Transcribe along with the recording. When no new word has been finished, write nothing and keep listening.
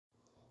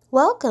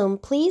Welcome.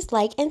 Please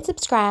like and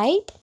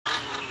subscribe.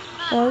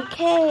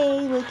 Okay,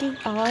 look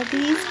at all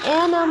these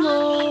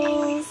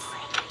animals.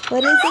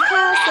 What does the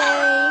cow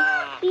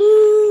say?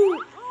 Moo.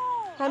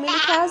 How many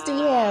cows do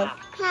we have?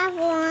 Have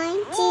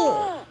 1, 2.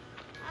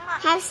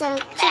 Have some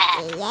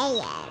chicken,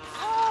 yeah.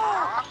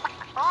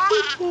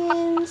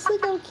 Chickens.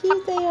 Look how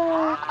cute they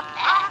are.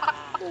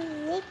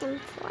 Let them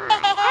fly.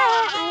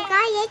 I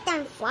gotta let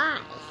them fly.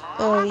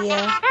 Oh,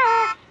 yeah.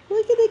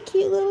 Look at the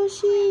cute little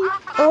sheep.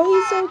 Oh,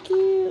 he's so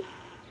cute.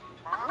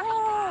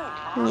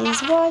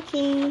 He's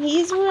walking.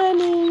 He's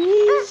running.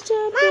 He's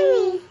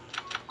jumping.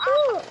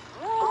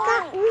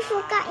 Mommy. We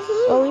forgot him.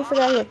 Oh, we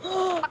forgot him.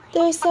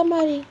 There's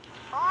somebody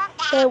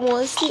that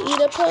wants to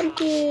eat a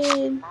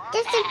pumpkin.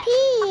 That's a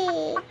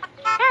pig.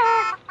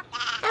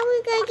 How are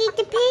we gonna get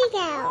the pig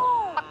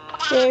out?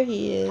 There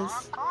he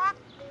is.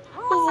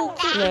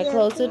 Now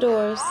close the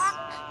doors.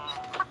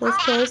 Let's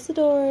close the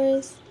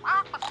doors.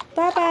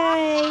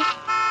 Bye-bye,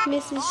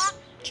 Mrs.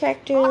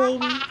 Tractor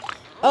Lady.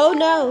 Oh,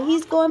 no.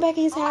 He's going back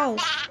in his house.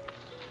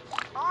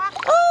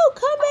 Oh,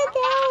 come back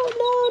out.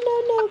 No.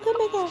 Come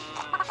back out.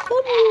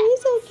 Come here.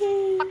 It's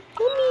okay.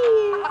 Come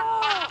here.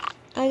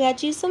 I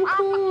got you some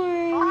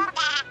corn.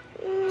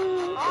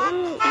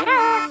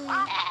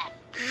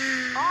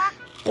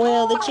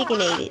 Well, the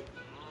chicken ate it.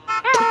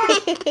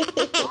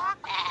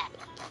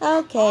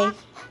 Okay.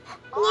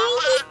 Now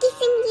he's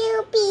kissing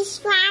you, be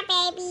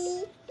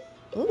strawberry.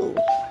 Ooh.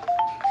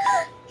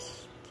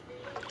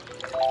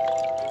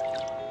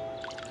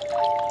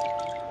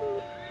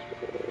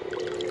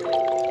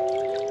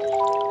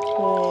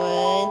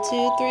 One,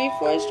 2, 3,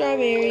 4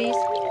 strawberries.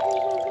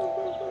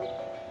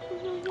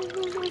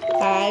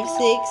 5,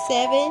 6,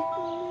 7.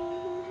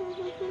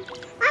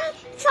 I'm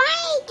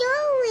trying to do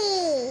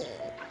it.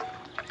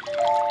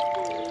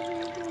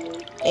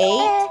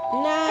 8,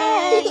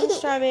 9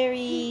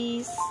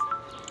 strawberries.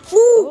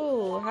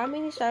 Ooh, how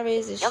many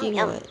strawberries does she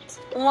want?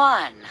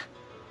 1.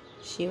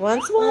 She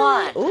wants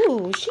 1.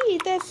 Ooh, she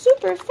ate that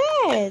super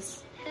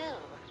fast.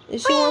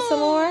 Does she want some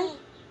more?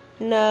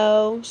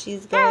 No,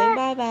 she's going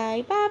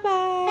bye-bye.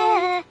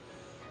 Bye-bye.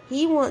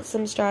 He wants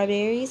some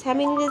strawberries. How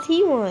many does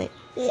he want?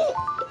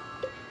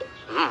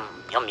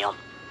 Yum yum.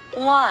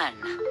 1.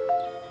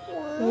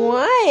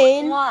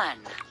 1? 1.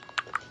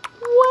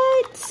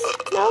 What?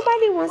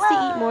 Nobody wants to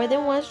eat more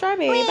than 1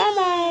 strawberry.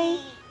 Bye-bye.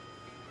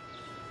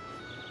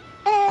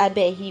 I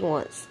bet he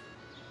wants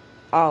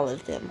all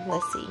of them.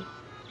 Let's see.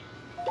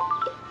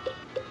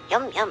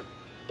 Yum yum.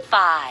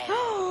 5.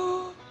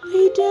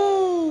 He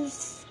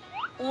does.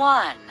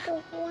 1.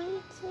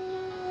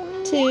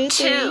 2, 3,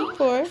 2,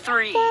 4,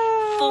 3,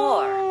 5.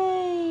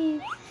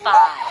 4.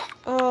 5.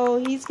 Oh,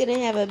 he's gonna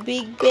have a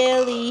big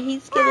belly.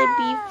 He's gonna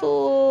be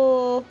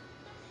full.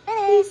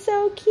 He's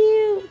so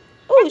cute.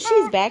 Oh,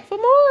 she's back for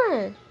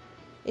more.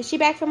 Is she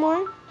back for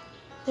more?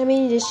 How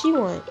many does she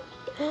want?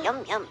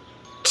 Yum yum.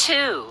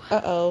 2.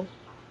 Uh-oh.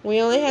 We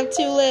only have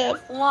 2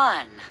 left.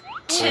 1.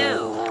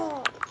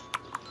 2.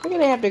 We're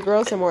gonna have to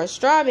grow some more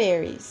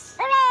strawberries.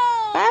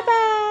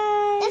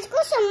 Bye-bye. Let's go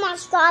some more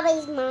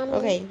strawberries, Mommy.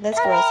 Okay, let's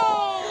grow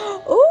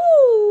some.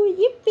 Ooh,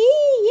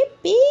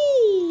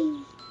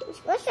 yippee.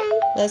 Let's go some.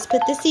 Let's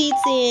put the seeds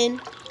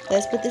in.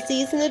 Let's put the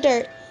seeds in the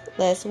dirt.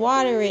 Let's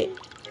water it.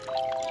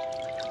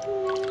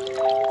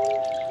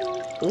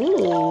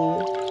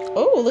 Ooh.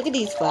 Oh, look at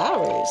these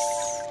flowers.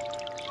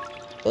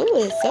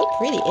 Ooh, it's so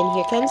pretty. And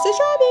here comes the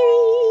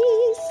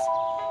strawberries.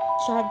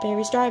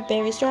 Strawberry.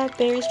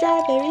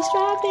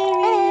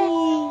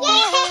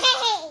 Yay!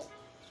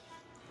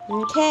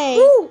 Okay.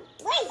 Ooh,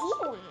 what does he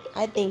want?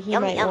 I think he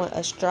Yum, might yum. want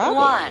a strawberry.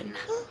 1.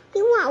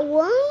 You want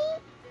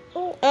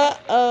 1?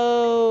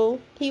 Uh-oh.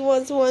 He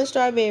wants 1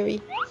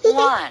 strawberry.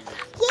 1.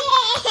 Yay!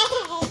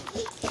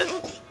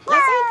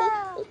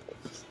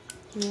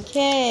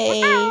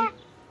 Okay.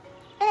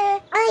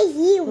 What does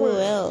he Who want?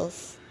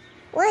 else?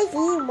 What does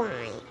he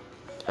want?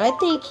 I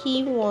think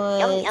he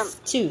wants yum.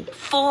 2.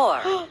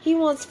 4. He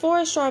wants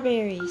 4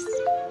 strawberries.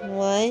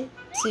 1,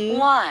 2,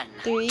 1.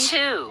 3,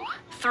 2,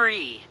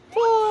 3.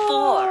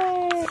 4.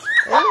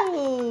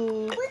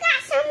 Ooh. We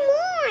got some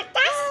more.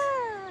 That's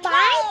 5.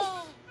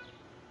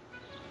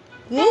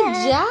 Good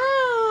job.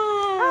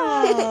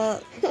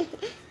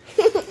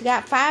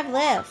 Got 5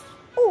 left.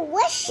 Ooh,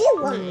 what she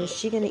want? Is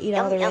she gonna eat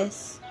all the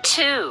rest?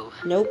 2.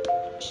 Nope.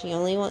 She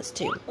only wants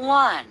 2.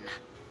 1.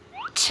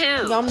 2.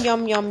 Yum. We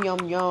already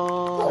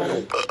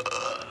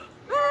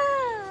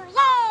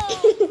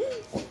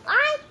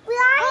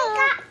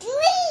got 3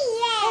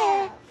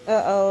 left.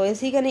 Uh-oh. Is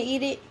he gonna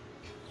eat it?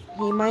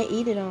 He might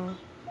eat it all.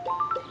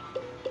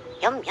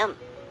 Yum yum.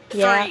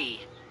 Yeah. 3.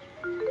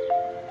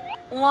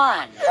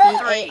 1. He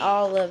 3. ate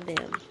all of them.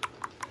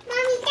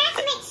 Mommy, let's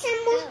make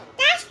some more.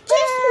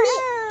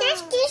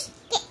 Let's just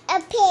get a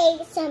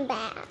pig some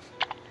bath.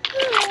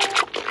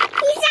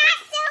 He's not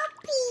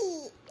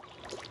soapy.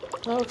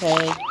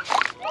 Okay.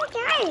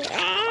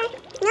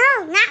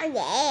 No, not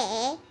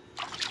yet.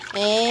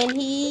 And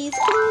he's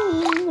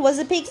clean. What's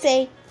the pig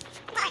say?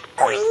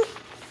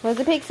 What's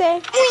the pig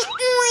say?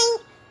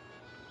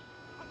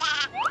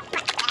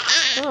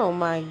 Oh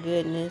my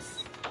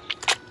goodness.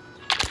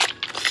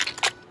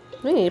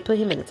 We need to put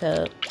him in the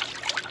tub.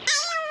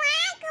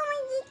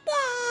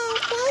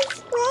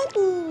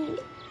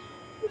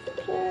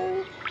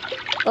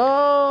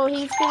 Oh,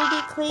 he's gonna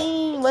get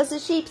clean. What's the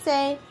sheep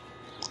say?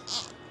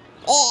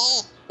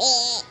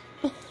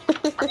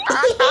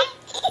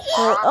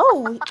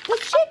 Oh, the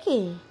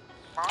chicken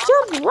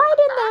jumped right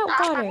in that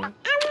water.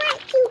 I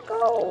want to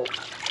go.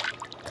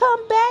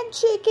 Come back,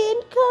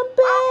 chicken. Come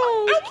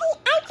back.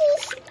 I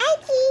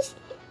just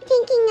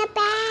thinking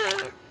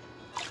about.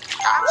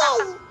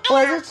 Yay.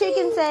 What does the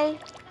chicken say?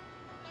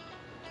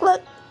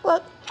 Look,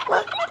 look,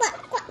 look.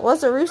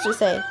 What's the rooster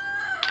say?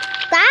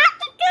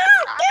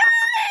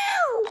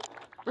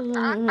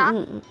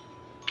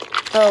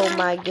 Oh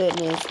my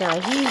goodness. Now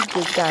he's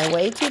just got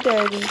way too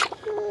dirty.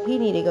 He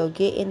need to go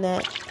get in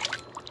that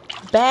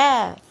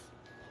bath.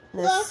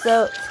 That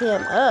soaks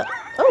him up.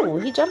 Oh,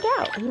 he jumped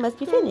out. He must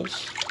be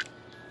finished.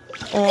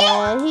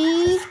 And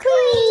he's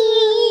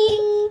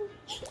clean.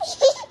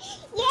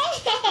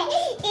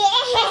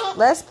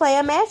 Let's play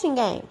a matching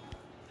game.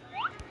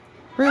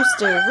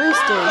 Rooster,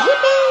 rooster.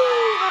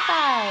 Yippee! High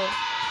five.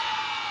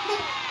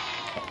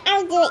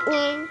 I'll do it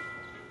now.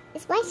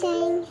 It's my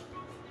turn.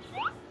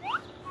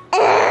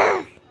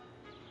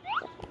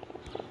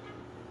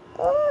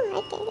 Oh,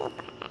 I can go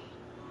back.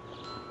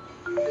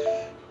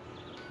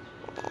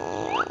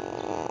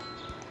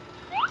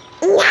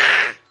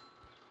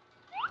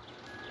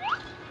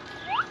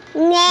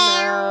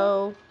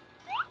 No.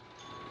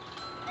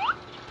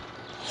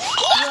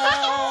 No.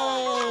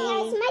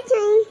 It's my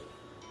turn.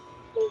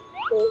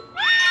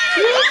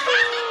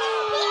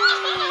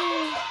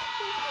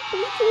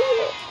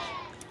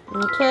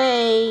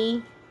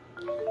 Okay.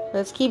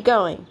 Let's keep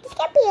going. This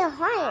could be a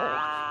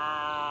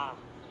hard.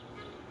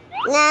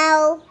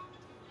 No.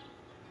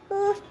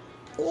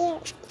 Yeah.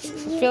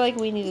 I feel like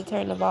we need to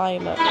turn the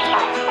volume up.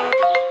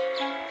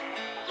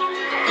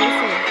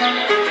 Listen.